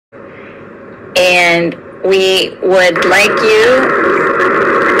and we would like you.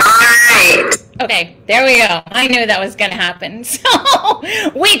 All right. Okay, there we go. I knew that was going to happen. So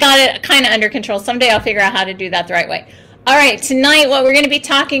we got it kind of under control. Someday I'll figure out how to do that the right way. All right, tonight what we're going to be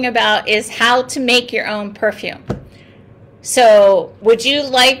talking about is how to make your own perfume. So would you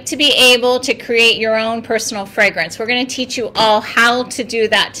like to be able to create your own personal fragrance? We're going to teach you all how to do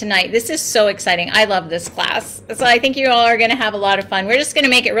that tonight. This is so exciting. I love this class. So I think you all are going to have a lot of fun. We're just going to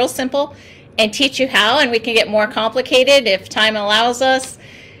make it real simple and teach you how, and we can get more complicated if time allows us.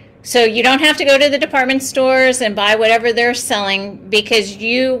 So you don't have to go to the department stores and buy whatever they're selling, because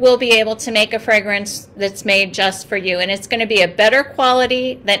you will be able to make a fragrance that's made just for you. And it's going to be a better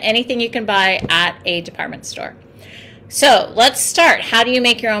quality than anything you can buy at a department store. So let's start. How do you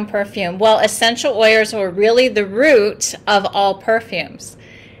make your own perfume? Well, essential oils are really the root of all perfumes.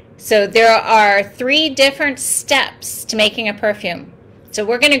 So there are 3 different steps to making a perfume. So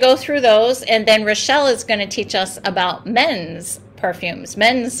we're going to go through those, and then Rochelle is going to teach us about men's perfumes,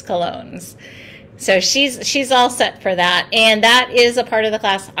 men's colognes. So she's all set for that, and that is a part of the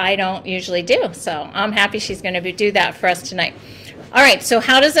class I don't usually do. So I'm happy she's going to do that for us tonight. All right, so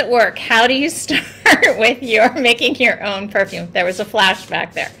how does it work? How do you start with making your own perfume? There was a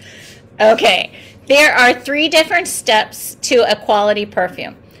flashback there. Okay, there are 3 different steps to a quality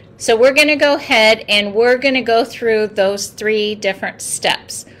perfume. So we're going to go ahead and we're going to go through those 3 different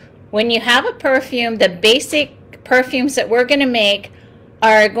steps. When you have a perfume, the basic perfumes that we're going to make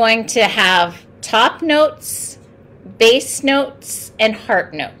are going to have top notes, base notes, and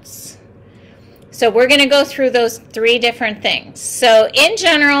heart notes. So we're going to go through those 3 different things. So in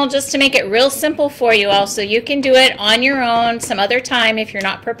general, just to make it real simple for you all, so you can do it on your own some other time if you're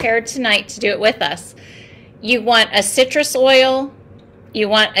not prepared tonight to do it with us. You want a citrus oil, you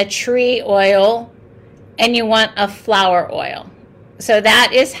want a tree oil, and you want a flower oil. So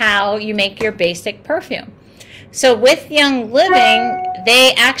that is how you make your basic perfume. So with Young Living,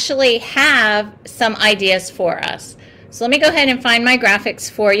 they actually have some ideas for us. So let me go ahead and find my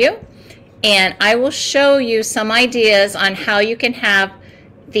graphics for you, and I will show you some ideas on how you can have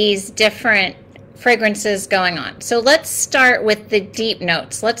these different fragrances going on. So let's start with the deep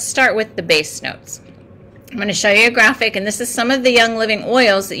notes. Let's start with the base notes. I'm going to show you a graphic, and this is some of the Young Living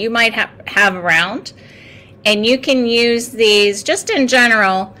oils that you might have around, and you can use these just in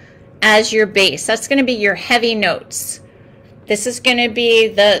general as your base. That's going to be your heavy notes. This is going to be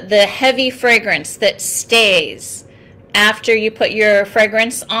the heavy fragrance that stays after you put your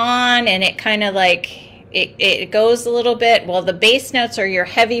fragrance on, and it kind of like it goes a little bit. Well, the base notes are your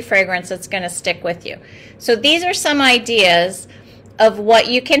heavy fragrance that's going to stick with you. So these are some ideas of what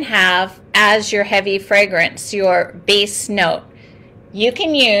you can have as your heavy fragrance, your base note. You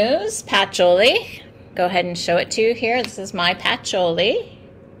can use patchouli. Go ahead and show it to you here. This is my patchouli.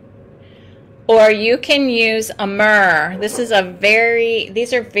 Or you can use a myrrh. These are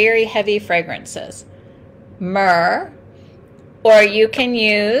very heavy fragrances. Myrrh. Or you can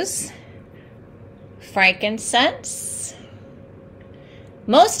use frankincense.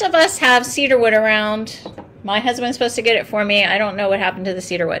 Most of us have cedarwood around. My husband's supposed to get it for me. I don't know what happened to the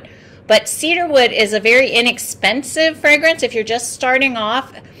cedarwood. But cedarwood is a very inexpensive fragrance. If you're just starting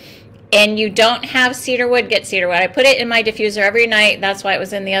off and you don't have cedarwood, get cedarwood. I put it in my diffuser every night. That's why it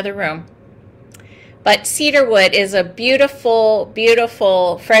was in the other room. But cedarwood is a beautiful,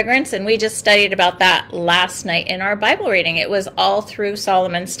 beautiful fragrance, and we just studied about that last night in our Bible reading. It was all through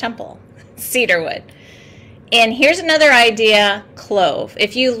Solomon's temple, cedarwood. And here's another idea, clove.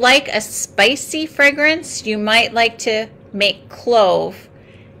 If you like a spicy fragrance, you might like to make clove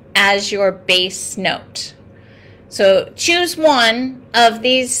as your base note. So choose one of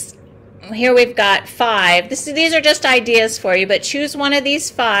these. Here we've got 5. These are just ideas for you, but choose one of these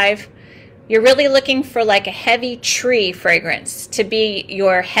 5. You're really looking for like a heavy tree fragrance to be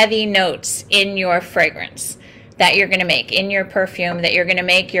your heavy notes in your fragrance that you're going to make, in your perfume that you're going to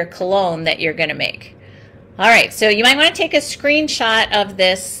make, your cologne that you're going to make. All right, so you might want to take a screenshot of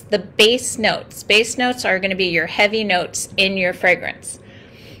this, the base notes. Base notes are going to be your heavy notes in your fragrance.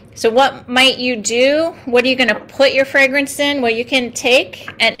 So what might you do? What are you going to put your fragrance in? Well, you can take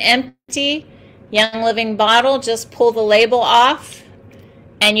an empty Young Living bottle, just pull the label off,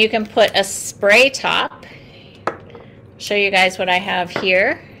 and you can put a spray top. I'll show you guys what I have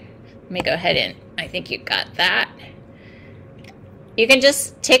here. Let me go ahead and, I think you got that. You can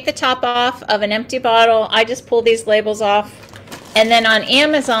just take the top off of an empty bottle. I just pull these labels off. And then on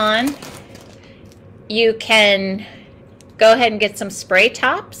Amazon, you can go ahead and get some spray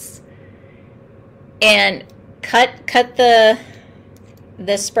tops and cut the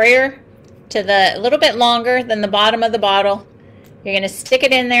sprayer to a little bit longer than the bottom of the bottle, You're going to stick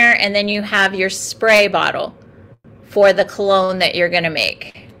it in there, and then you have your spray bottle for the cologne that you're going to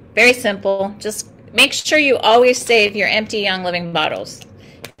make. Very simple. Just make sure you always save your empty Young Living bottles.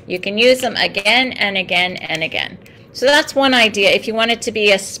 You can use them again and again and again. So that's one idea if you want it to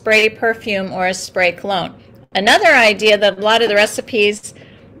be a spray perfume or a spray cologne. Another idea that a lot of the recipes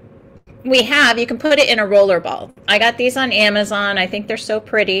we have, you can put it in a roller ball. I got these on Amazon. I think they're so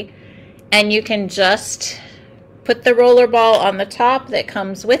pretty. And you can just put the roller ball on the top that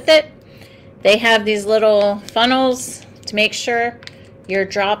comes with it. They have these little funnels to make sure your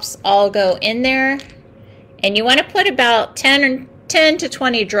drops all go in there. And you want to put about 10 to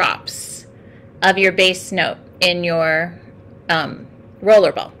 20 drops of your base note in your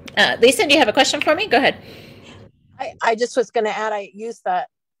roller ball. Lisa, do you have a question for me? Go ahead. I just was going to add, I used that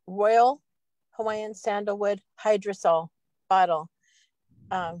Royal Hawaiian Sandalwood Hydrosol bottle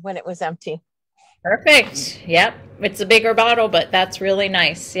when it was empty. Perfect. Yep. It's a bigger bottle, but that's really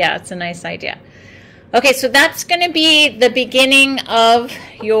nice. Yeah, it's a nice idea. Okay, so that's going to be the beginning of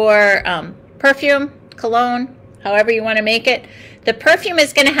your perfume, cologne, however you want to make it. The perfume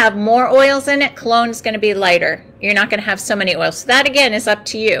is going to have more oils in it. Cologne is going to be lighter. You're not going to have so many oils. So that, again, is up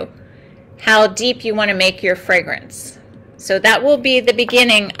to you, how deep you want to make your fragrance. So that will be the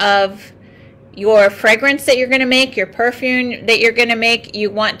beginning of your fragrance that you're going to make, your perfume that you're going to make. You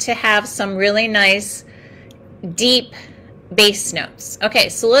want to have some really nice, deep base notes. Okay,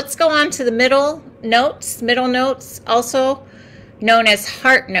 so let's go on to the middle notes, also known as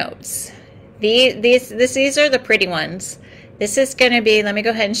heart notes. These are the pretty ones. This is going to be, let me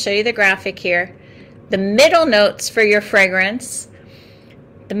go ahead and show you the graphic here. The middle notes for your fragrance.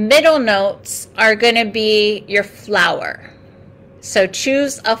 The middle notes are going to be your flower. So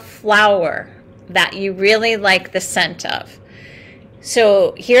choose a flower that you really like the scent of.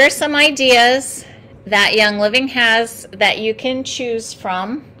 So here are some ideas that Young Living has that you can choose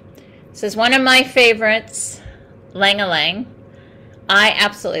from. This is one of my favorites, Lang a Lang. I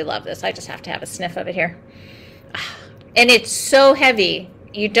absolutely love this. I just have to have a sniff of it here. And it's so heavy,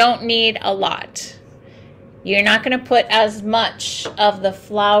 you don't need a lot. You're not going to put as much of the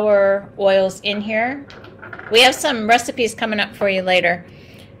flower oils in here. We have some recipes coming up for you later,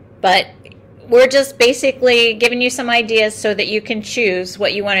 but we're just basically giving you some ideas so that you can choose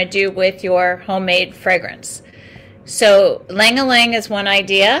what you want to do with your homemade fragrance. So Lang a Lang is one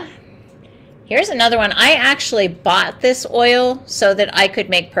idea. Here's another one. I actually bought this oil so that I could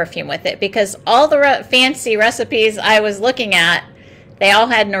make perfume with it because all the fancy recipes I was looking at, they all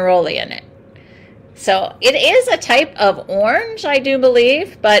had neroli in it. So it is a type of orange, I do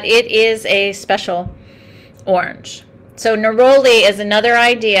believe, but it is a special orange. So neroli is another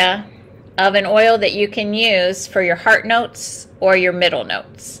idea of an oil that you can use for your heart notes or your middle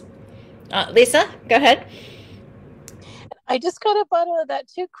notes. Lisa, go ahead. I just got a bottle of that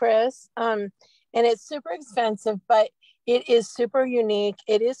too, Chris. And it's super expensive, but it is super unique.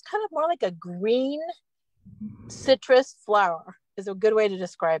 It is kind of more like a green citrus flower is a good way to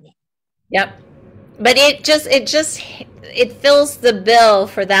describe it. Yep. But it fills the bill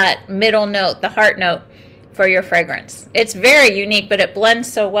for that middle note, the heart note for your fragrance. It's very unique, but it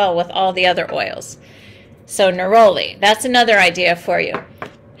blends so well with all the other oils. So neroli, that's another idea for you.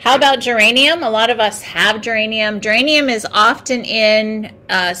 How about geranium? A lot of us have geranium. Geranium is often in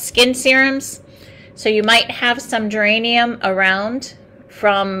skin serums. So you might have some geranium around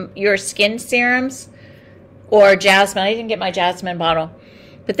from your skin serums or jasmine. I didn't get my jasmine bottle.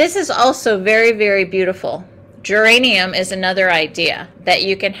 But this is also very, very beautiful. Geranium is another idea that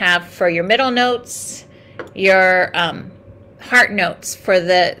you can have for your middle notes, your heart notes for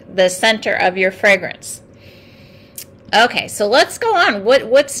the center of your fragrance. Okay, so let's go on.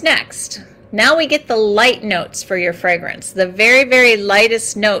 What's next? Now we get the light notes for your fragrance, the very, very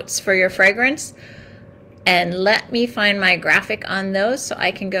lightest notes for your fragrance. And let me find my graphic on those so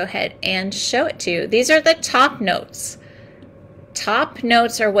I can go ahead and show it to you. These are the top notes. Top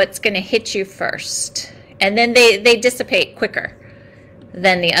notes are what's going to hit you first, and then they dissipate quicker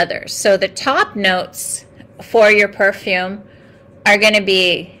than the others. So the top notes for your perfume are going to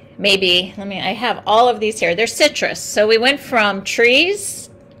be maybe, I have all of these here. They're citrus. So we went from trees,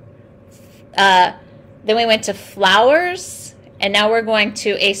 then we went to flowers, and now we're going to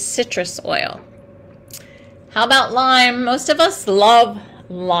a citrus oil. How about lime? Most of us love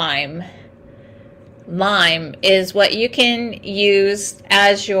lime. Lime is what you can use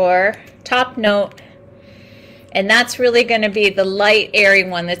as your top note, and that's really going to be the light, airy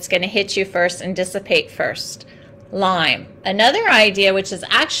one that's going to hit you first and dissipate first. Lime. Another idea, which is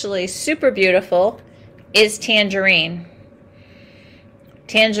actually super beautiful, is tangerine.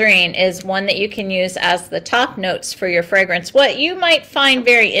 Tangerine is one that you can use as the top notes for your fragrance. What you might find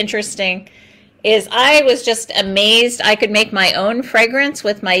very interesting is I was just amazed I could make my own fragrance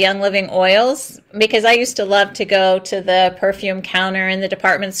with my Young Living oils, because I used to love to go to the perfume counter in the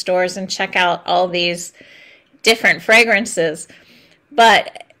department stores and check out all these different fragrances.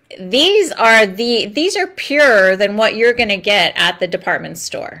 But these are purer than what you're going to get at the department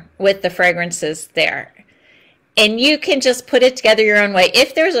store with the fragrances there. And you can just put it together your own way.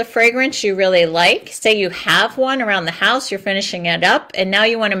 If there's a fragrance you really like, say you have one around the house, you're finishing it up, and now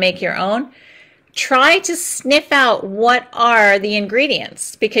you want to make your own, try to sniff out what are the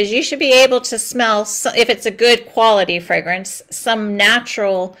ingredients, because you should be able to smell, if it's a good quality fragrance, some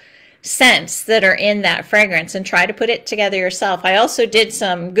natural scents that are in that fragrance, and try to put it together yourself. I also did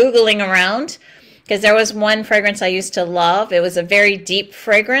some Googling around, because there was one fragrance I used to love. It was a very deep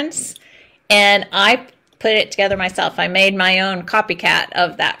fragrance, and I put it together myself. I made my own copycat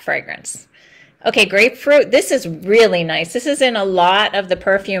of that fragrance. Okay, grapefruit. This is really nice. This is in a lot of the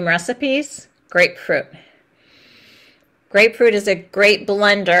perfume recipes. Grapefruit. Grapefruit is a great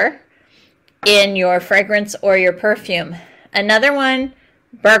blender in your fragrance or your perfume. Another one,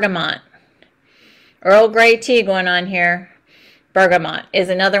 bergamot. Earl Grey tea going on here. Bergamot is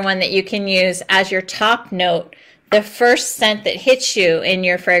another one that you can use as your top note, the first scent that hits you in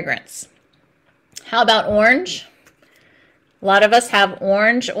your fragrance. How about orange? A lot of us have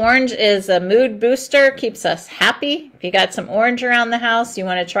orange. Orange is a mood booster, keeps us happy. If you got some orange around the house, you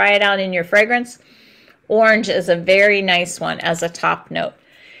want to try it out in your fragrance. Orange is a very nice one as a top note.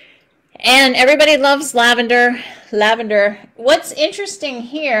 And everybody loves lavender. Lavender. What's interesting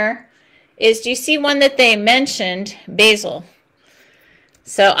here is, do you see one that they mentioned? Basil.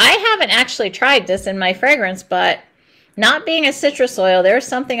 So I haven't actually tried this in my fragrance, but not being a citrus oil, there's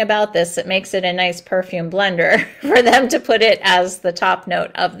something about this that makes it a nice perfume blender for them to put it as the top note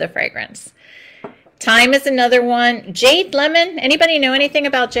of the fragrance. Thyme is another one. Jade lemon. Anybody know anything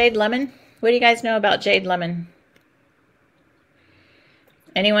about jade lemon? What do you guys know about jade lemon?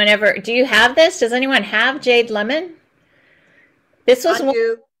 Anyone ever? Do you have this? Does anyone have jade lemon? This was one.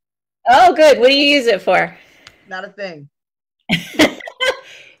 Oh, good. What do you use it for? Not a thing.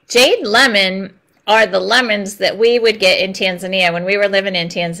 Jade lemon are the lemons that we would get in Tanzania when we were living in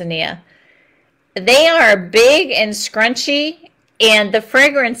Tanzania. They are big and scrunchy, and the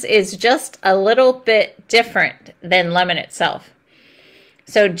fragrance is just a little bit different than lemon itself.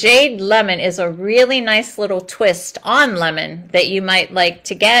 So jade lemon is a really nice little twist on lemon that you might like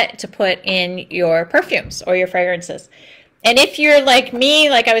to get to put in your perfumes or your fragrances. And if you're like me,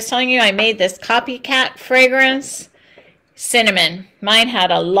 like I was telling you, I made this copycat fragrance. Cinnamon. Mine had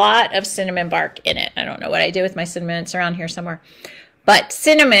a lot of cinnamon bark in it. I don't know what I did with my cinnamon. It's around here somewhere. But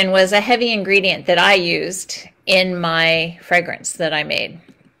cinnamon was a heavy ingredient that I used in my fragrance that I made.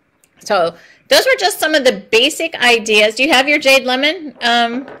 So those were just some of the basic ideas. Do you have your jade lemon,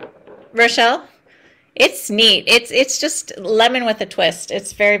 Rochelle? It's neat. It's just lemon with a twist.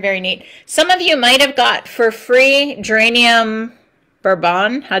 It's very, very neat. Some of you might have got for free geranium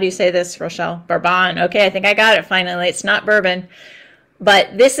bourbon. How do you say this, Rochelle? Bourbon. Okay, I think I got it finally. It's not bourbon. But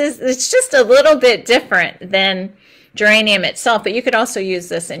it's just a little bit different than geranium itself, but you could also use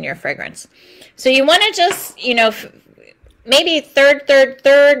this in your fragrance. So you want to just, maybe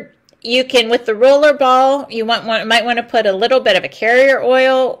third, you can, with the roller ball, might want to put a little bit of a carrier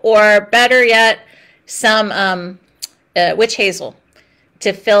oil, or better yet, some witch hazel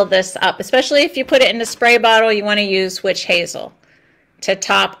to fill this up. Especially if you put it in a spray bottle, you want to use witch hazel to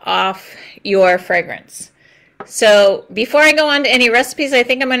top off your fragrance. So before I go on to any recipes, I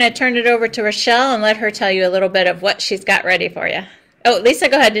think I'm going to turn it over to Rochelle and let her tell you a little bit of what she's got ready for you. Oh, Lisa,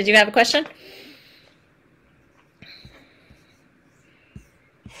 go ahead. Did you have a question?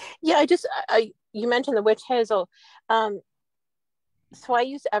 Yeah, you mentioned the witch hazel. So I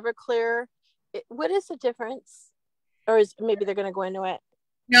use Everclear. What is the difference? Or maybe they're going to go into it?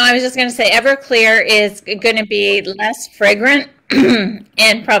 No, I was just going to say Everclear is going to be less fragrant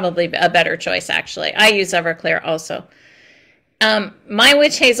and probably a better choice, actually. I use Everclear also. My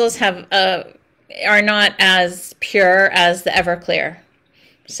witch hazels are not as pure as the Everclear.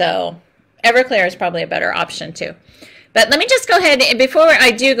 So Everclear is probably a better option too. But let me just go ahead, and before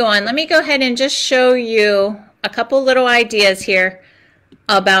I do go on, let me go ahead and just show you a couple little ideas here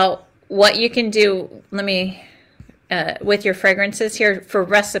about what you can do. Let me... with your fragrances here for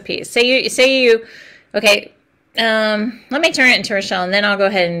recipes. Okay, let me turn it into Rochelle, and then I'll go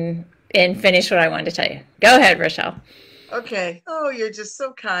ahead and finish what I wanted to tell you. Go ahead, Rochelle. Okay. Oh, you're just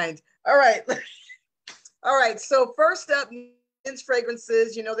so kind. All right. All right. So first up, men's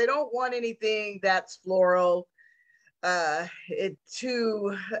fragrances, they don't want anything that's floral. I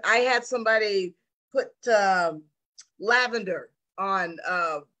had somebody put lavender on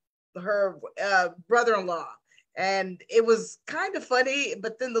her brother-in-law, and it was kind of funny,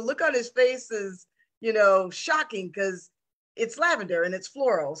 but then the look on his face is, shocking, because it's lavender and it's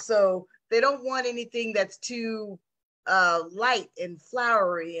floral, so they don't want anything that's too light and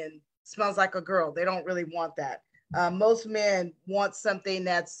flowery and smells like a girl. They don't really want that. Most men want something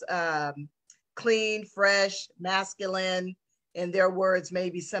that's clean, fresh, masculine, in their words,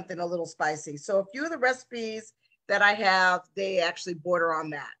 maybe something a little spicy. So a few of the recipes that I have, they actually border on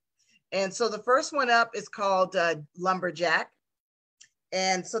that. And so the first one up is called Lumberjack.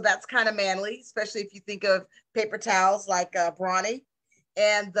 And so that's kind of manly, especially if you think of paper towels like Brawny.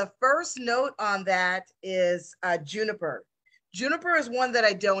 And the first note on that is juniper. Juniper is one that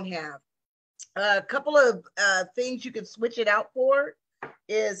I don't have. A couple of things you can switch it out for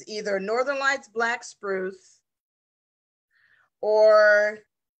is either Northern Lights Black Spruce, or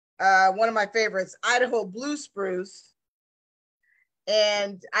one of my favorites, Idaho Blue Spruce.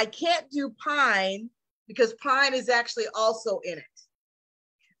 And I can't do pine because pine is actually also in it.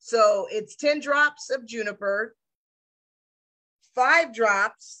 So it's 10 drops of juniper, 5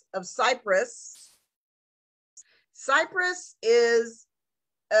 drops of cypress. Cypress is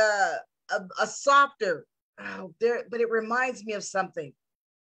a softer, but it reminds me of something.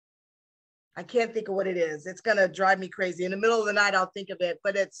 I can't think of what it is. It's gonna drive me crazy. In the middle of the night, I'll think of it.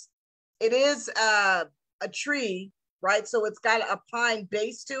 But it is a tree, right? So it's got a pine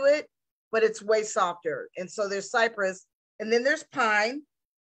base to it, but it's way softer. And so there's cypress, and then there's pine,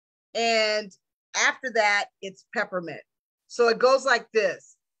 and after that, it's peppermint. So it goes like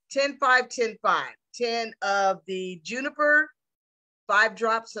this: 10, 5, 10, 5. 10 of the juniper, 5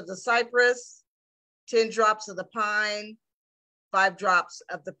 drops of the cypress, 10 drops of the pine, 5 drops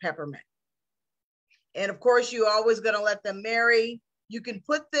of the peppermint. And of course, you're always going to let them marry. You can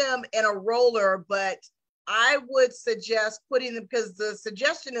put them in a roller, but I would suggest putting them, because the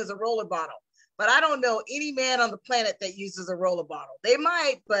suggestion is a roller bottle. But I don't know any man on the planet that uses a roller bottle. They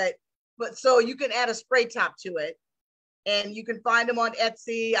might, but so you can add a spray top to it. And you can find them on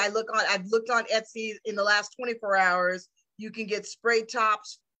Etsy. I've looked on Etsy in the last 24 hours. You can get spray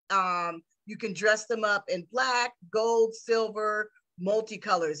tops. You can dress them up in black, gold, silver,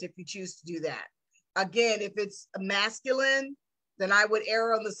 multicolors if you choose to do that. Again, if it's masculine, then I would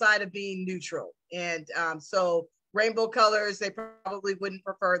err on the side of being neutral. And so rainbow colors, they probably wouldn't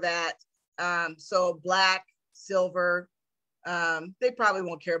prefer that. So black, silver, they probably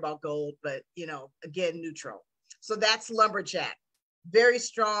won't care about gold, but again, neutral. So that's Lumberjack. Very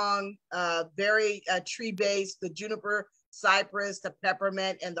strong, very tree-based. The juniper, cypress, the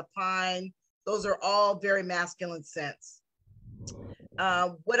peppermint, and the pine. Those are all very masculine scents.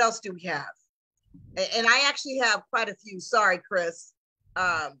 What else do we have? And I actually have quite a few. Sorry, Chris.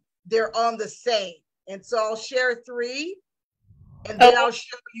 They're on the same. And so I'll share 3, and then I'll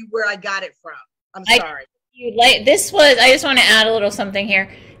show you where I got it from. I'm sorry. I just want to add a little something here.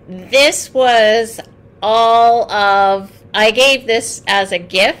 This was I gave this as a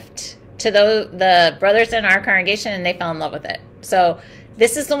gift to the brothers in our congregation, and they fell in love with it. So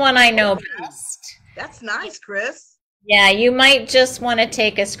this is the one I know best. That's nice, Chris. Yeah, you might just want to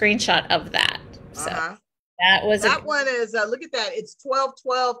take a screenshot of that. So that one is, look at that. It's 12,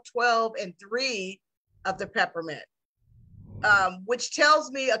 12, 12, and 3 of the peppermint, which tells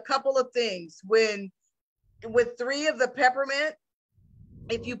me a couple of things. With 3 of the peppermint,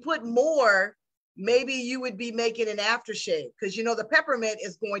 if you put more, maybe you would be making an aftershave, because the peppermint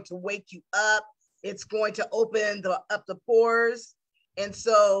is going to wake you up. It's going to open up the pores. And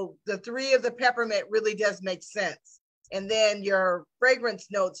so the 3 of the peppermint really does make sense. And then your fragrance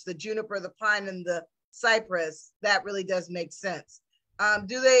notes, the juniper, the pine, and the cypress, that really does make sense.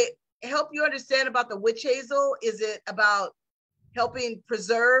 Do they help you understand about the witch hazel? Is it about helping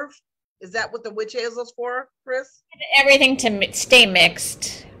preserve? Is that what the witch hazel is for, Chris? Everything to stay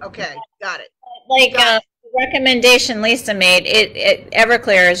mixed. Okay, got it. Like the recommendation Lisa made, it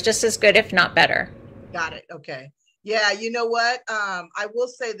Everclear is just as good, if not better. Got it. Okay. Yeah, you know what? I will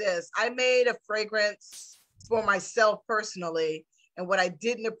say this. I made a fragrance for myself personally, and what I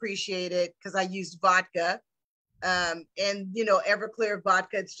didn't appreciate it, because I used vodka. And Everclear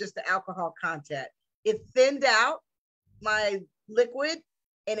vodka, it's just the alcohol content. It thinned out my liquid,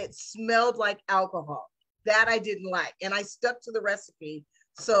 and it smelled like alcohol. That I didn't like, and I stuck to the recipe.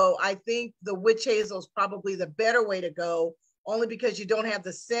 So I think the witch hazel is probably the better way to go, only because you don't have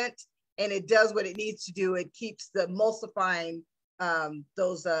the scent, and it does what it needs to do. It keeps the emulsifying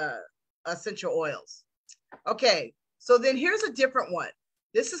those essential oils. Okay, so then here's a different one.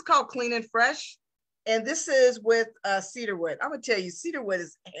 This is called Clean and Fresh. And this is with cedarwood. I'm gonna tell you, cedarwood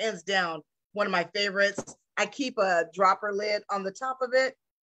is hands down one of my favorites. I keep a dropper lid on the top of it.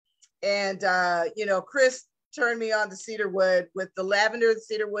 And you know, Chris turned me on to cedarwood with the lavender and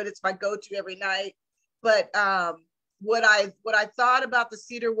cedarwood. It's my go-to every night. But what I thought about the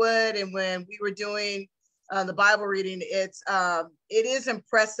cedarwood, and when we were doing the Bible reading, it is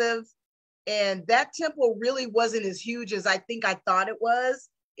impressive. And that temple really wasn't as huge as I think I thought it was.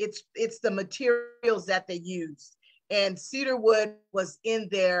 It's the materials that they used. And cedarwood was in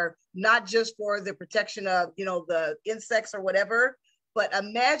there, not just for the protection of, you know, the insects or whatever, but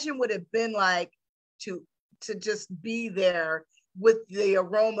imagine what it'd been like to just be there with the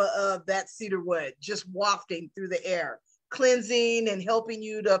aroma of that cedarwood just wafting through the air, cleansing and helping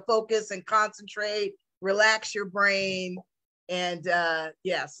you to focus and concentrate, relax your brain. And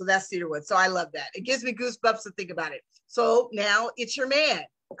yeah, so that's cedarwood. So I love that. It gives me goosebumps to think about it. So now it's your man.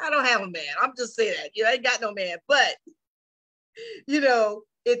 I don't have a man. I'm just saying that. You know, I ain't got no man, but you know,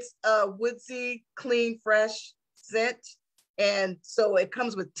 it's a woodsy, clean, fresh scent. And so it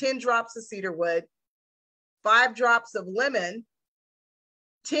comes with 10 drops of cedarwood, 5 drops of lemon,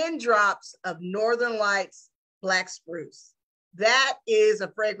 10 drops of Northern Lights black spruce. That is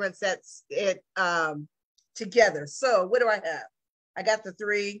a fragrance that's it together. So what do I have? I got the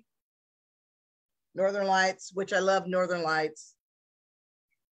 3 Northern Lights, which I love Northern Lights.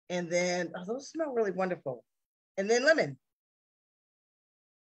 And then, oh, those smell really wonderful. And then lemon.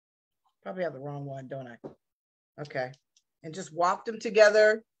 Probably have the wrong one, don't I? Okay. And just waft them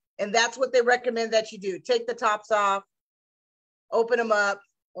together. And that's what they recommend that you do. Take the tops off, open them up.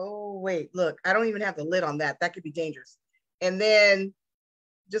 Oh, wait, look, I don't even have the lid on that. That could be dangerous. And then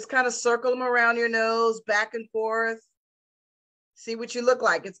just kind of circle them around your nose, back and forth. See what you look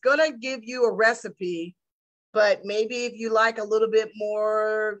like. It's gonna give you a recipe, but maybe if you like a little bit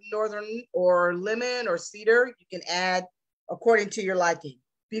more northern or lemon or cedar, you can add according to your liking.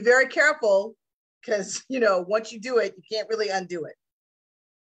 Be very careful because, you know, once you do it, you can't really undo it.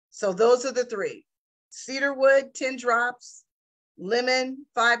 So those are the 3. Cedarwood, 10 drops, lemon,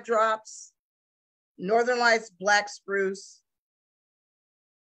 5 drops, Northern Lights black spruce.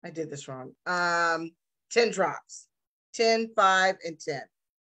 I did this wrong. 10 drops, 10, 5, and 10.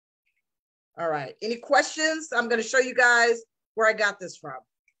 All right, any questions? I'm gonna show you guys where I got this from.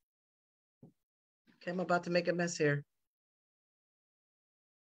 Okay, I'm about to make a mess here.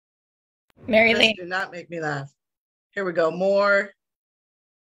 Mary Lee. Do not make me laugh. Here we go, more.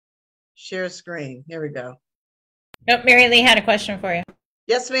 Share screen, here we go. Nope, Mary Lee had a question for you.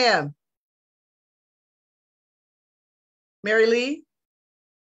 Yes, ma'am. Mary Lee?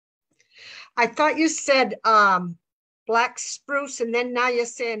 I thought you said black spruce, and then now you're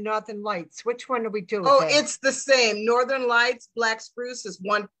saying Northern Lights. Which one do we do? Oh, it's the same. Northern Lights black spruce is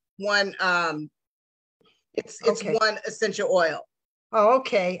one it's okay. One essential oil. Oh,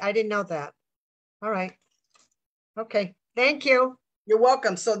 okay. I didn't know that. All right. Okay. Thank you. You're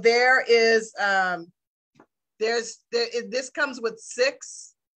welcome. So there is this comes with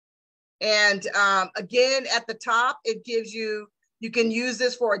 6. And again, at the top, it gives you can use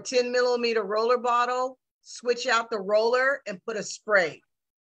this for a 10 milliliter roller bottle, switch out the roller and put a spray.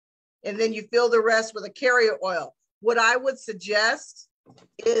 And then you fill the rest with a carrier oil. What I would suggest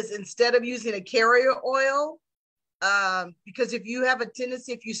is instead of using a carrier oil, because if you have a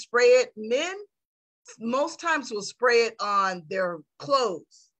tendency, if you spray it, men most times will spray it on their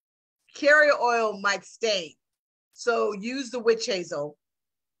clothes. Carrier oil might stain. So use the witch hazel.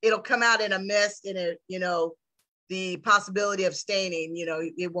 It'll come out in a mist, and it, you know, the possibility of staining, you know,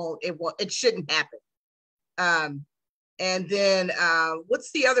 it shouldn't happen. And then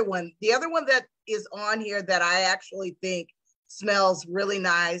what's the other one? The other one that is on here that I actually think smells really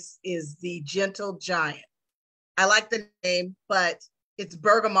nice is the Gentle Giant. I like the name, but it's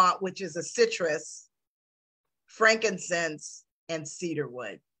bergamot, which is a citrus, frankincense, and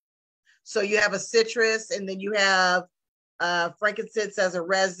cedarwood. So you have a citrus, and then you have frankincense as a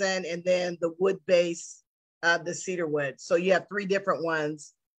resin, and then the wood base, the cedarwood. So you have 3 different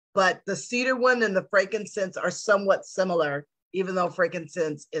ones, but the cedar one and the frankincense are somewhat similar, even though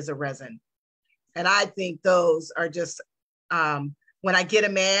frankincense is a resin. And I think those are just, when I get a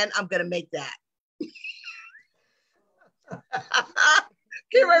man, I'm gonna make that.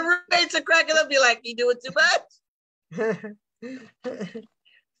 Get my roommates to crack it up, be like, you doing too much?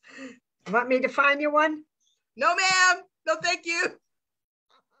 Want me to find you one? No, ma'am. No, thank you.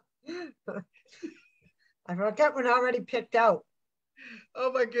 I've got that one already picked out.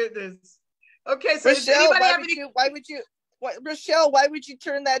 Oh my goodness. Okay, so Rochelle, Rochelle, why would you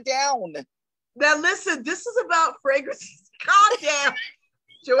turn that down? Now listen, this is about fragrances. Calm down.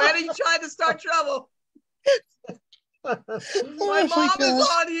 Joanna, you trying to start trouble. My Oh my mom is gosh.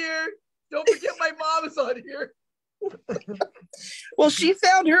 on here. Don't forget my mom is on here. Well, she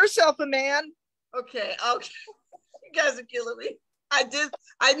found herself a man. Okay. You guys are killing me.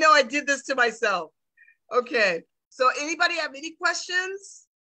 I know I did this to myself. Okay. So anybody have any questions?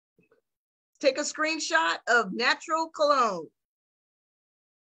 Take a screenshot of natural cologne.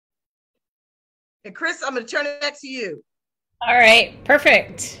 And Chris, I'm going to turn it back to you. All right,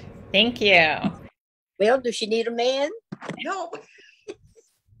 perfect. Thank you. Well, does she need a man? No.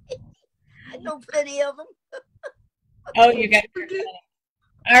 I know plenty of them. Oh, you guys are funny.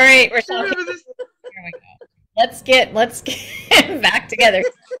 All right, Rochelle, here Remember this? we go. Let's get back together.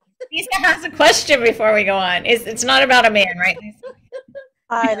 Lisa has a question before we go on. It's not about a man, right, Lisa?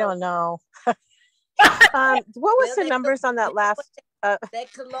 I don't know. What was the that numbers on that last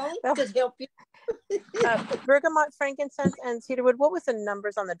That cologne could help you. bergamot, frankincense, and cedarwood? What was the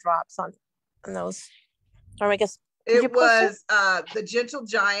numbers on the drops on those? Or I guess It was the Gentle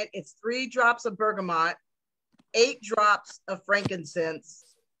Giant. It's 3 drops of bergamot, 8 drops of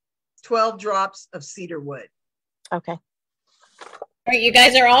frankincense, 12 drops of cedarwood. Okay. All right, you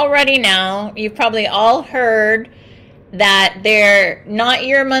guys are all ready now. You've probably all heard that they're not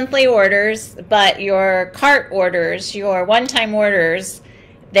your monthly orders, but your cart orders, your one-time orders,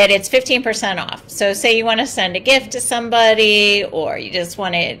 that it's 15% off. So say you want to send a gift to somebody, or you just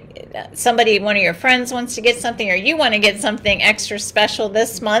want to, one of your friends wants to get something, or you want to get something extra special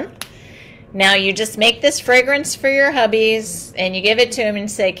this month. Now you just make this fragrance for your hubbies and you give it to them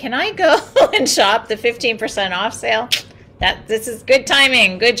and say, can I go and shop the 15% off sale? This is good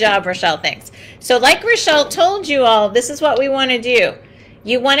timing. Good job, Rochelle. Thanks. So like Rochelle told you all, this is what we want to do.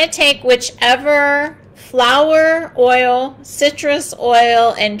 You want to take whichever flower oil, citrus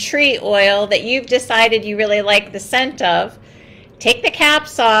oil, and tree oil that you've decided you really like the scent of. Take the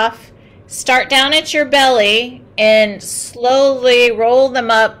caps off, start down at your belly, and slowly roll them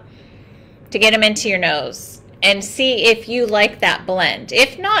up to get them into your nose. And see if you like that blend.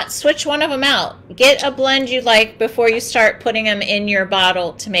 If not, switch one of them out. Get a blend you like before you start putting them in your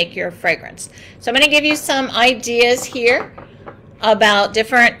bottle to make your fragrance. So I'm going to give you some ideas here about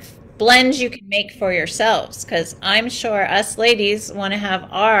different blends you can make for yourselves, because I'm sure us ladies want to have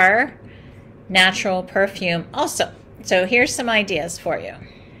our natural perfume also. So here's some ideas for you.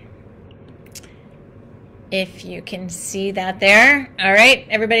 If you can see that there. All right,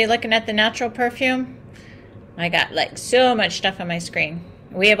 everybody looking at the natural perfume? I got like so much stuff on my screen.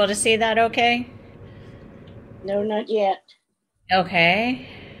 Are we able to see that okay? No, not yet. Okay.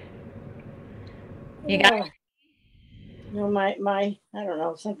 You got it? No, my, I don't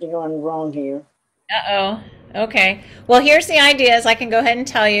know, something going wrong here. Uh-oh. Okay. Well, here's the ideas. I can go ahead and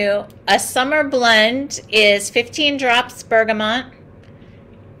tell you. A summer blend is 15 drops bergamot,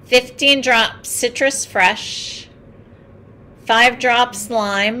 15 drops citrus fresh, 5 drops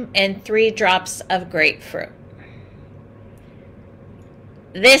lime, and 3 drops of grapefruit.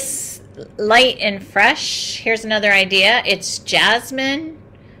 This light and fresh, here's another idea. It's jasmine,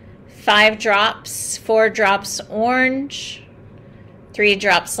 5 drops, 4 drops orange, 3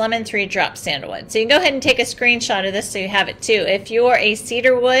 drops lemon, 3 drops sandalwood. So you can go ahead and take a screenshot of this so you have it too. If you're a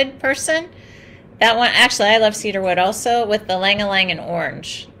cedarwood person, that one, actually I love cedarwood also with the lang-a-lang and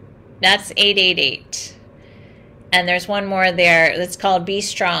orange. That's 888. And there's one more there that's called Be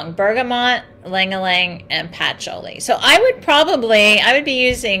Strong. Bergamot, lang-a-lang, and patchouli. So I would be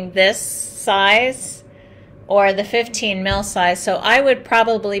using this size or the 15 ml size. So I would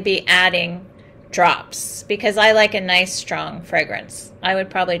probably be adding drops because I like a nice strong fragrance. I would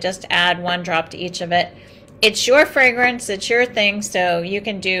probably just add 1 drop to each of it. It's your fragrance, it's your thing, so you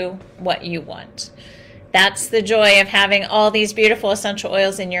can do what you want. That's the joy of having all these beautiful essential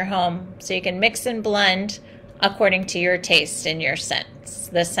oils in your home. So you can mix and blend according to your taste and your scents,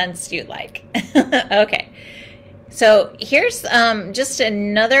 the scents you like. Okay, so here's just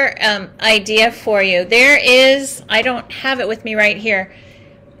another idea for you. There is, I don't have it with me right here,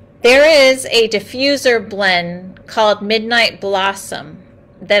 there is a diffuser blend called Midnight Blossom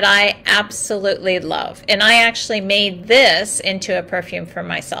that I absolutely love. And I actually made this into a perfume for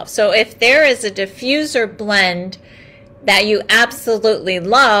myself. So if there is a diffuser blend that you absolutely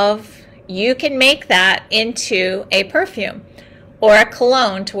love, you can make that into a perfume or a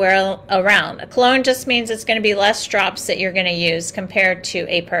cologne to wear around. A cologne just means it's going to be less drops that you're going to use compared to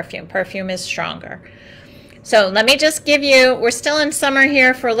a perfume. Perfume is stronger. So let me just give you, we're still in summer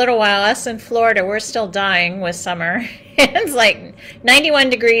here for a little while. Us in Florida, we're still dying with summer. It's like 91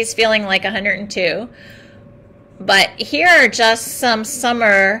 degrees, feeling like 102. But here are just some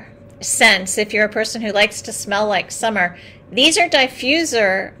summer scents. If you're a person who likes to smell like summer, These are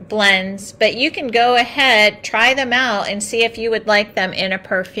diffuser blends, but you can go ahead, try them out, and see if you would like them in a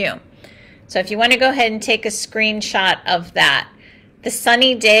perfume. So if you want to go ahead and take a screenshot of that. The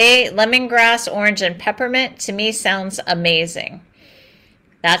Sunny Day, lemongrass, orange, and peppermint, to me sounds amazing.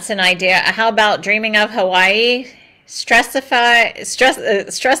 That's an idea. How about Dreaming of Hawaii? Stress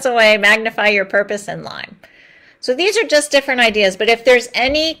away, magnify your purpose, and lime. So these are just different ideas, but if there's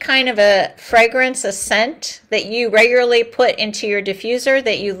any kind of a fragrance, a scent that you regularly put into your diffuser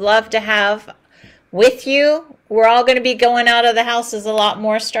that you love to have with you, we're all going to be going out of the houses a lot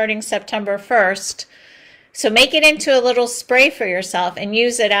more starting September 1st. So make it into a little spray for yourself and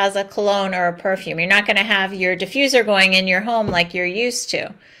use it as a cologne or a perfume. You're not going to have your diffuser going in your home like you're used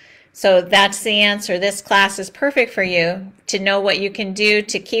to. So that's the answer. This class is perfect for you to know what you can do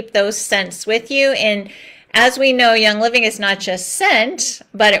to keep those scents with you. And as we know, Young Living is not just scent,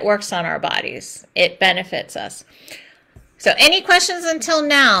 but it works on our bodies. It benefits us. So any questions until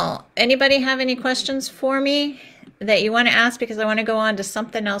now? Anybody have any questions for me that you want to ask? Because I want to go on to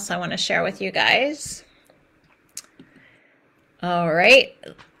something else I want to share with you guys. All right.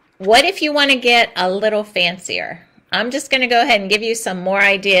 What if you want to get a little fancier? I'm just going to go ahead and give you some more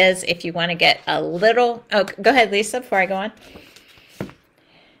ideas if you want to get a little... Oh, go ahead, Lisa, before I go on.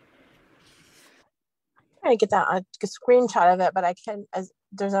 I get that a screenshot of it, but I can.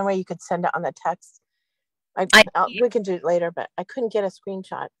 There's no way you could send it on the text. We can do it later, but I couldn't get a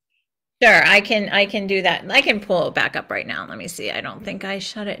screenshot. Sure, I can do that. I can pull it back up right now. Let me see. I don't think I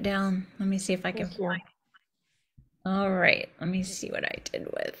shut it down. Let me see if I can find it. All right. Let me see what I did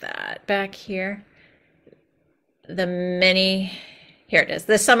with that back here. The mini. Here it is.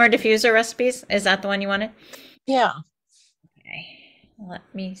 The summer diffuser recipes. Is that the one you wanted? Yeah. Okay. Let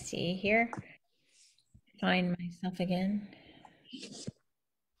me see here. Find myself again.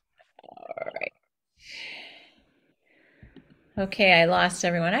 All right. Okay, I lost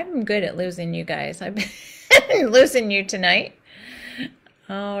everyone. I'm good at losing you guys. I've been losing you tonight.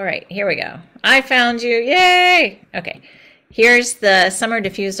 All right, here we go. I found you. Yay! Okay. Here's the summer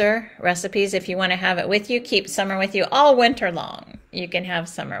diffuser recipes. If you want to have it with you, keep summer with you all winter long. You can have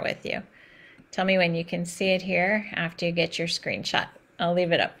summer with you. Tell me when you can see it here after you get your screenshot. I'll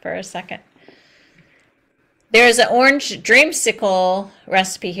leave it up for a second. There's an orange dreamsicle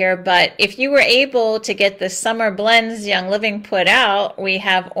recipe here, but if you were able to get the summer blends Young Living put out, we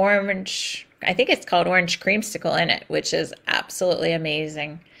have orange, I think it's called orange creamsicle in it, which is absolutely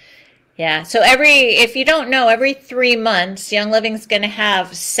amazing. Yeah, so if you don't know, every 3 months, Young Living's going to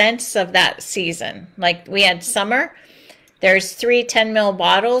have scents of that season. Like we had summer. There's 3 10 ml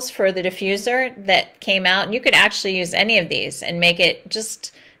bottles for the diffuser that came out. And you could actually use any of these and make it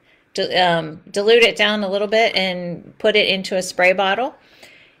just... dilute it down a little bit and put it into a spray bottle.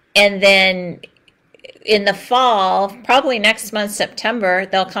 And then in the fall, probably next month, September,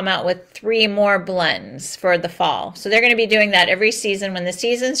 they'll come out with 3 more blends for the fall. So they're going to be doing that every season. When the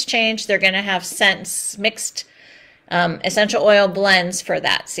seasons change, they're going to have scents, mixed essential oil blends for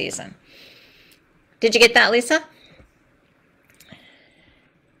that season. Did you get that, Lisa?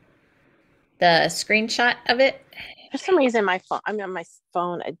 The screenshot of it? For some reason, my phone, I'm on my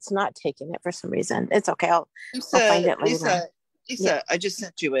phone. It's not taking it for some reason. It's okay. I'll find it later. Lisa, Yeah. I just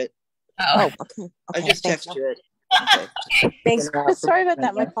sent you it. Oh, okay. I just texted you it. Okay. Thanks. Sorry about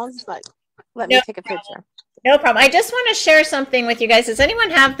that. My phone's not. Let me take a picture. No problem. I just want to share something with you guys. Does anyone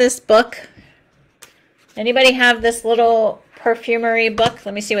have this book? Anybody have this little perfumery book?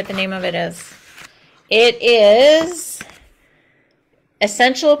 Let me see what the name of it is. It is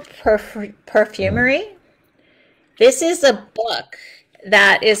Essential Perfumery. This is a book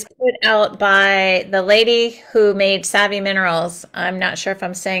that is put out by the lady who made Savvy Minerals. I'm not sure if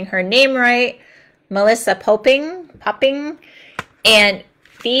I'm saying her name right. Melissa Popping. And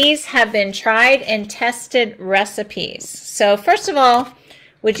these have been tried and tested recipes. So first of all,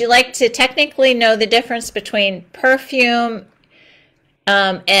 would you like to technically know the difference between perfume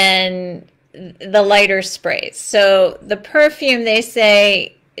and the lighter sprays? So the perfume,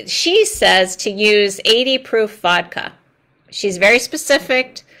 she says to use 80 proof vodka. She's very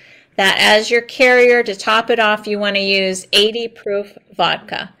specific that as your carrier, to top it off, you want to use 80 proof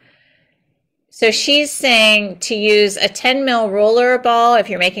vodka. So she's saying to use a 10 ml roller ball if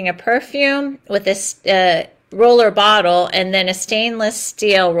you're making a perfume with a roller bottle, and then a stainless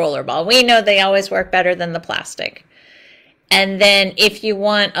steel roller ball. We know they always work better than the plastic. And then if you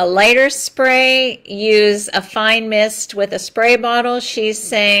want a lighter spray, use a fine mist with a spray bottle, she's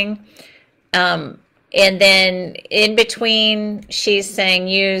saying. And then in between, she's saying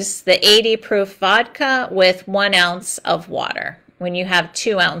use the 80 proof vodka with 1 ounce of water when you have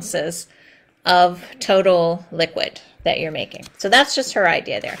 2 ounces of total liquid that you're making. So that's just her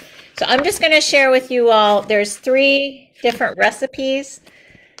idea there. So I'm just going to share with you all, there's 3 different recipes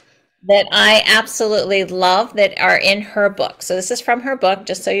that I absolutely love that are in her book. So this is from her book,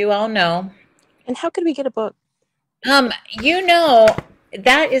 just so you all know. And how could we get a book? You know,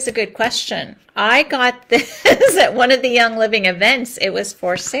 that is a good question. I got this at one of the Young Living events. It was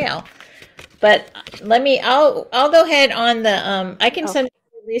for sale. But I'll go ahead on the, I can send it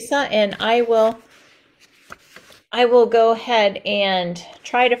to Lisa, and I will go ahead and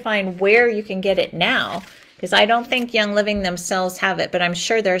try to find where you can get it now, because I don't think Young Living themselves have it, but I'm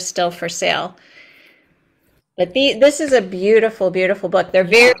sure they're still for sale. But this is a beautiful, beautiful book. They're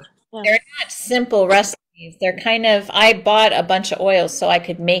they're not simple recipes. They're kind of, I bought a bunch of oils so I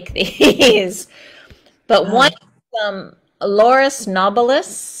could make these. But one is Loris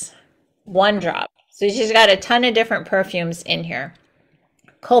Nobilis, 1 drop. So she's got a ton of different perfumes in here.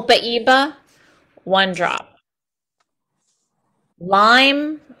 Copaiba, 1 drop.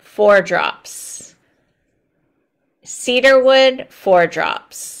 Lime, 4 drops. Cedarwood, 4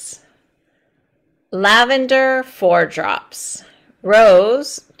 drops. Lavender, 4 drops.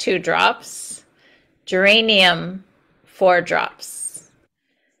 Rose, 2 drops. Geranium, 4 drops.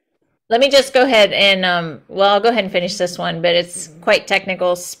 Let me just go ahead and, I'll go ahead and finish this one, but it's quite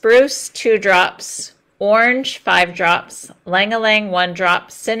technical. Spruce, 2 drops. Orange, 5 drops. Lang-a-lang, 1 drop.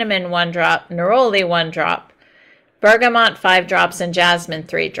 Cinnamon, 1 drop. Neroli, 1 drop. Bergamot, 5 drops. And jasmine,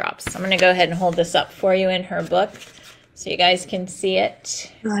 3 drops. I'm going to go ahead and hold this up for you in her book so you guys can see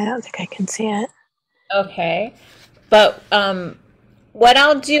it. No, I don't think I can see it. Okay. But what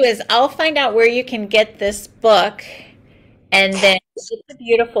I'll do is I'll find out where you can get this book, and then it's a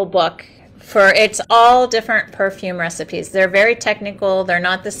beautiful book. It's all different perfume recipes. They're very technical. They're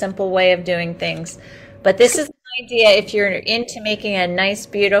not the simple way of doing things. But this is an idea if you're into making a nice,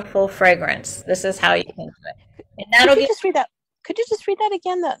 beautiful fragrance. This is how you can do it. And that'll Could you just read that? Could you just read that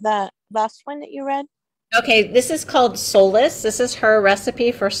again? The last one that you read? Okay, this is called Solace. This is her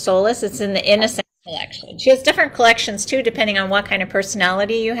recipe for Solace. It's in the Innocent collection. She has different collections too, depending on what kind of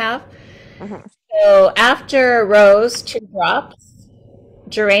personality you have. So after Rose, 2 drops.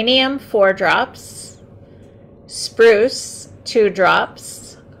 Geranium, 4 drops. Spruce, 2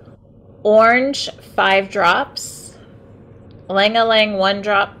 drops. Orange, 5 drops. Lang-a-lang, 1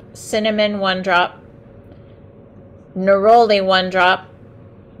 drop. Cinnamon, 1 drop. Neroli, 1 drop.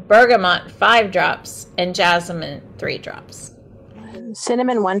 Bergamot, 5 drops. And jasmine, 3 drops.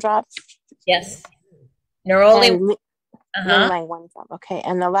 Cinnamon, 1 drop. Yes. Neroli. Lang 1 drop. Okay.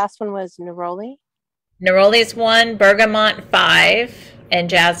 And the last one was neroli? Neroli's 1, bergamot 5, and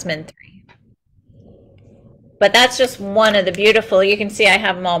jasmine 3. But that's just one of the beautiful, you can see I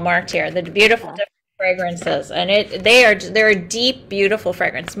have them all marked here, the beautiful different fragrances. And they're a deep, beautiful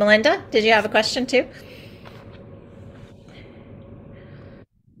fragrance. Melinda, did you have a question too?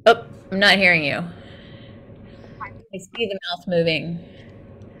 Oh, I'm not hearing you. I see the mouth moving.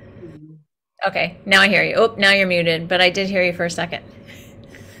 Okay, now I hear you. Oh, now you're muted, but I did hear you for a second.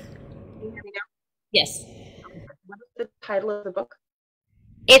 Can you hear me now? Yes. What is the title of the book?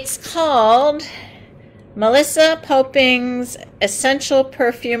 It's called Melissa Poping's Essential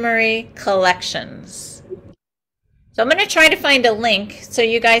Perfumery Collections. So I'm going to try to find a link so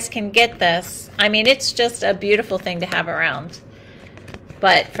you guys can get this. I mean, it's just a beautiful thing to have around.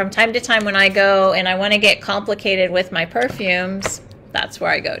 But from time to time when I go and I want to get complicated with my perfumes, that's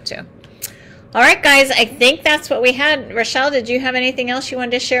where I go to. All right, guys, I think that's what we had. Rochelle, did you have anything else you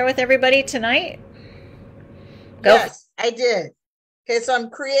wanted to share with everybody tonight? Yes, I did. Okay, so I'm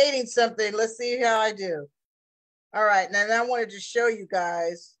creating something. Let's see how I do. All right, now I wanted to show you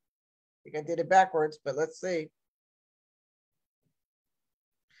guys. I think I did it backwards, but let's see.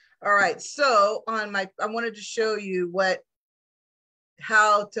 All right, so I wanted to show you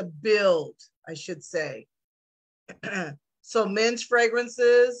how to build, I should say. So men's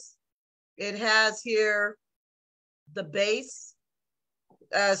fragrances. It has here the base.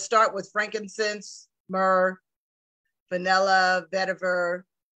 Start with frankincense, myrrh, vanilla, vetiver,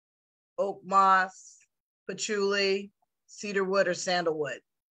 oak moss, patchouli, cedarwood, or sandalwood.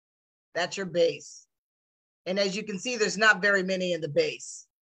 That's your base. And as you can see, there's not very many in the base.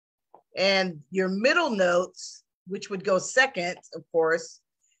 And your middle notes, which would go second, of course,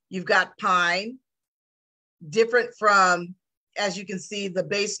 you've got pine, different from, as you can see, the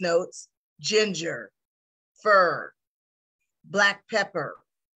base notes, ginger, fir, black pepper,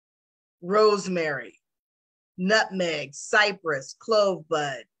 rosemary, nutmeg, cypress, clove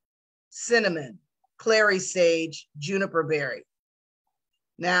bud, cinnamon, clary sage, juniper berry.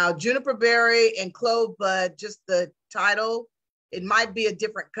 Now, juniper berry and clove bud, just the title, it might be a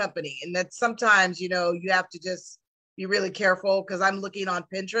different company. And that sometimes, you know, you have to just be really careful, because I'm looking on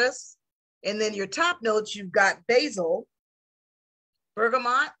Pinterest. And then your top notes, you've got basil,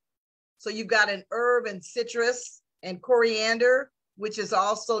 bergamot. So you've got an herb and citrus and coriander, which is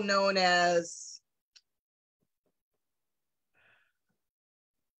also known as,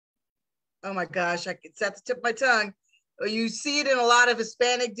 oh my gosh, it's at the tip of my tongue. You see it in a lot of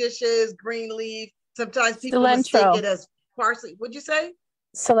Hispanic dishes, green leaf. Sometimes people mistake it as parsley. What'd you say?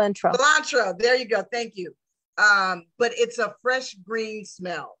 Cilantro. Cilantro. There you go. Thank you. But it's a fresh green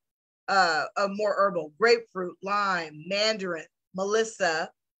smell, a more herbal. Grapefruit, lime, mandarin, melissa,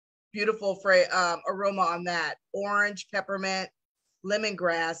 beautiful aroma on that. Orange, peppermint,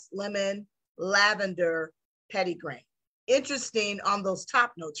 lemongrass, lemon, lavender, petitgrain. Interesting on those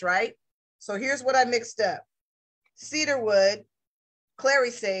top notes, right? So here's what I mixed up: cedarwood,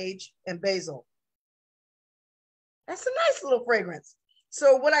 clary sage, and basil. That's a nice little fragrance.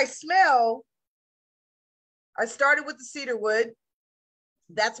 So what I smell, I started with the cedarwood.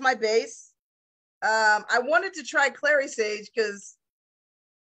 That's my base. I wanted to try clary sage because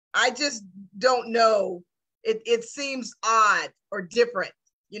I just don't know. It seems odd or different,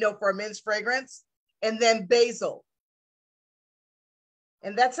 you know, for a men's fragrance. And then basil.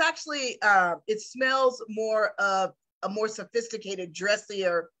 And that's actually, it smells more of a more sophisticated,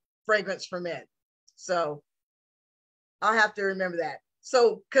 dressier fragrance for men. So I'll have to remember that.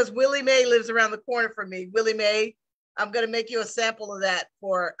 So, because Willie Mae lives around the corner from me. Willie Mae, I'm going to make you a sample of that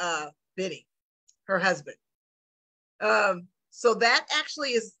for Benny, her husband. So that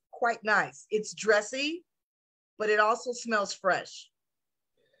actually is quite nice. It's dressy, but it also smells fresh.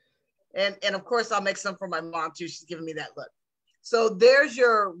 And of course, I'll make some for my mom too. She's giving me that look. So there's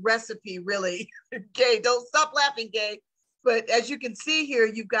your recipe, really. Gay, don't stop laughing, Gay. But as you can see here,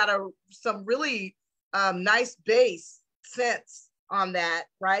 you've got some really nice base scents on that,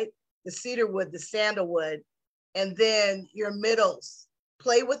 right? The cedarwood, the sandalwood, and then your middles.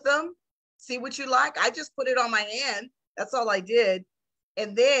 Play with them, see what you like. I just put it on my hand. That's all I did.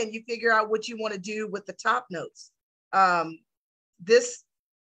 And then you figure out what you want to do with the top notes. This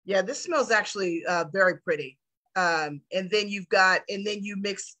smells actually very pretty. And then you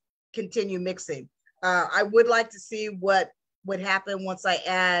continue mixing. I would like to see what would happen once I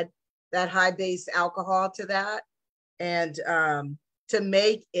add that high base alcohol to that. And to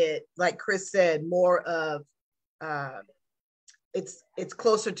make it, like Chris said, more of, it's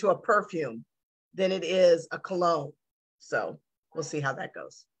closer to a perfume than it is a cologne. So we'll see how that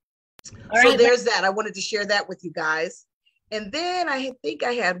goes. All right, there's that. I wanted to share that with you guys. And then I think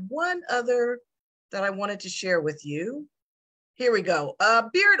I had one other that I wanted to share with you. Here we go.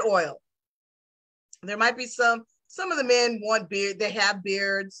 Beard oil. There might be some of the men want beard. They have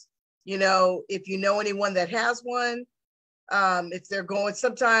beards. You know, if you know anyone that has one, if they're going,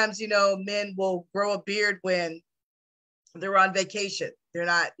 sometimes, you know, men will grow a beard when they're on vacation. They're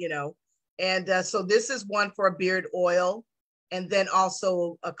not, you know, and so this is one for a beard oil, and then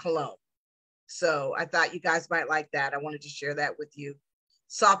also a cologne. So I thought you guys might like that. I wanted to share that with you.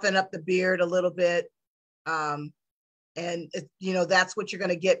 Soften up the beard a little bit. And you know, that's what you're going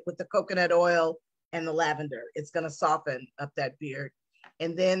to get with the coconut oil and the lavender. It's going to soften up that beard.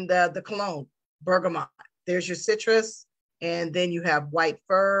 And then the cologne, bergamot. There's your citrus. And then you have white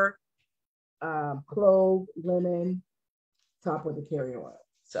fir, clove, lemon, top with the carrier oil.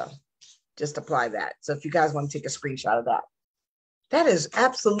 So just apply that. So if you guys want to take a screenshot of that. That is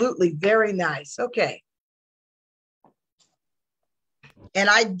absolutely very nice. Okay. And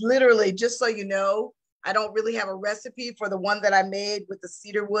I literally, just so you know, I don't really have a recipe for the one that I made with the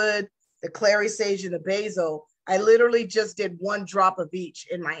cedarwood, the clary sage, and the basil. I literally just did 1 drop of each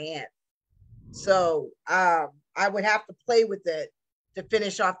in my hand. So I would have to play with it to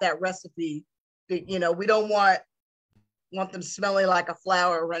finish off that recipe. You know, we don't want them smelling like a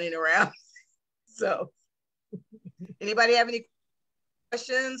flower running around. So anybody have any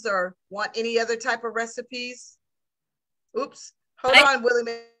questions or want any other type of recipes? Oops. Hold on,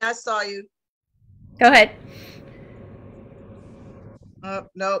 Willie. I saw you. Go ahead.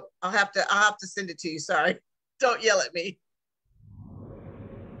 Nope. I'll have to send it to you. Sorry. Don't yell at me.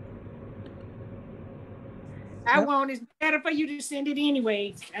 I won't. It's better for you to send it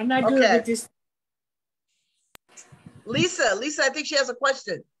anyway. I'm not good with this. Lisa, I think she has a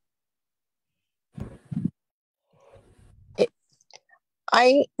question.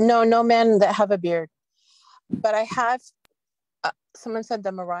 I know no men that have a beard, but I have, someone said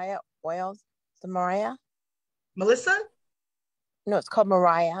the Mariah oils, the Mariah? Melissa? No, it's called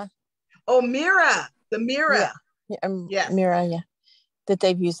Mariah. Oh, Mira, the Mira. Yeah, Mira, yeah. That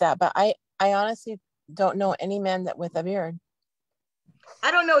they've used that, but I honestly don't know any man that with a beard.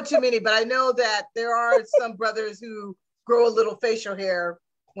 I don't know too many, but I know that there are some brothers who grow a little facial hair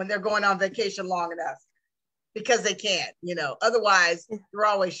when they're going on vacation long enough because they can't, you know, otherwise you're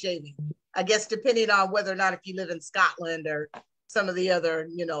always shaving. I guess depending on whether or not if you live in Scotland or some of the other,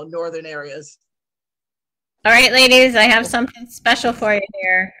 you know, northern areas. All right, ladies, I have something special for you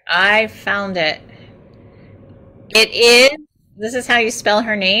here. I found it. This is how you spell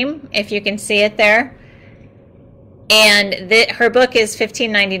her name, if you can see it there. And her book is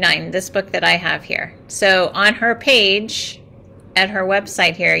 $15.99, this book that I have here. So on her page, at her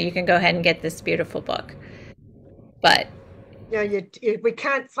website here, you can go ahead and get this beautiful book. But yeah, we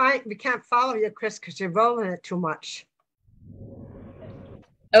can't follow you, Chris, because you're rolling it too much.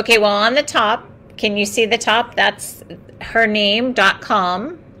 Okay, well, on the top, can you see the top? That's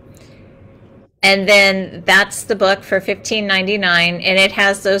hername.com. And then that's the book for $15.99. And it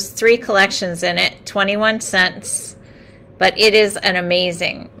has those 3 collections in it, 21 cents. But it is an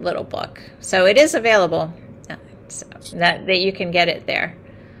amazing little book. So it is available. So that you can get it there.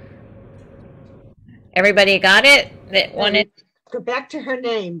 Everybody got it? That wanted. Go back to her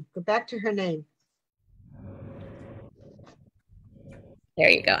name. Go back to her name. There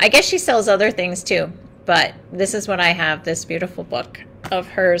you go. I guess she sells other things too, but this is what I have, this beautiful book of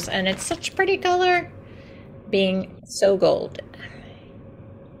hers, and it's such pretty color, being so gold.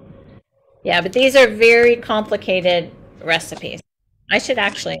 Yeah, but these are very complicated recipes. I should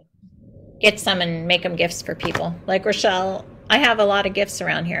actually get some and make them gifts for people. Like Rochelle, I have a lot of gifts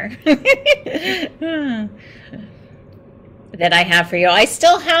around here that I have for you. I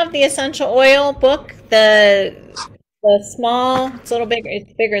still have the essential oil book, the small, it's a little bigger,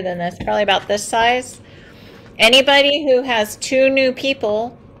 it's bigger than this, probably about this size. Anybody who has 2 new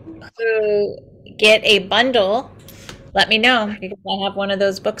people who get a bundle, let me know, because I have one of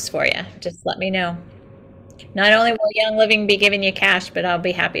those books for you. Just let me know. Not only will Young Living be giving you cash, but I'll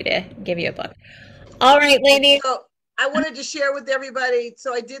be happy to give you a book. All right, ladies. So I wanted to share with everybody.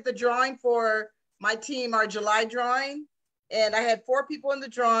 So I did the drawing for my team, our July drawing, and I had 4 people in the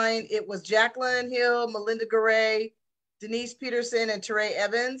drawing. It was Jacqueline Hill, Melinda Garay, Denise Peterson, and Teray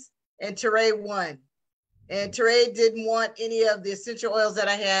Evans, and Teray won. And Teray didn't want any of the essential oils that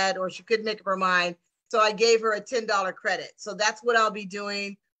I had, or she couldn't make up her mind. So I gave her a $10 credit. So that's what I'll be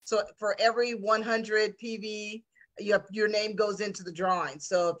doing. So for every 100 PV, your name goes into the drawing.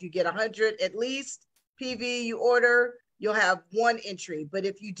 So if you get 100 at least PV you order, you'll have 1 entry. But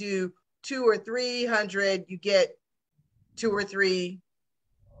if you do 200 or 300, you get 2 or 3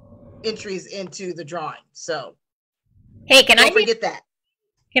 entries into the drawing. So hey, don't forget that.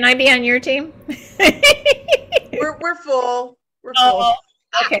 Can I be on your team? We're full. We're full. Oh,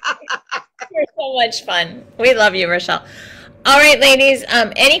 okay. You're so much fun. We love you, Rochelle. All right, ladies.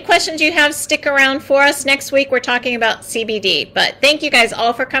 Any questions you have, stick around for us. Next week, we're talking about CBD. But thank you guys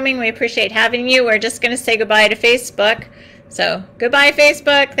all for coming. We appreciate having you. We're just going to say goodbye to Facebook. So goodbye,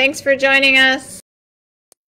 Facebook. Thanks for joining us.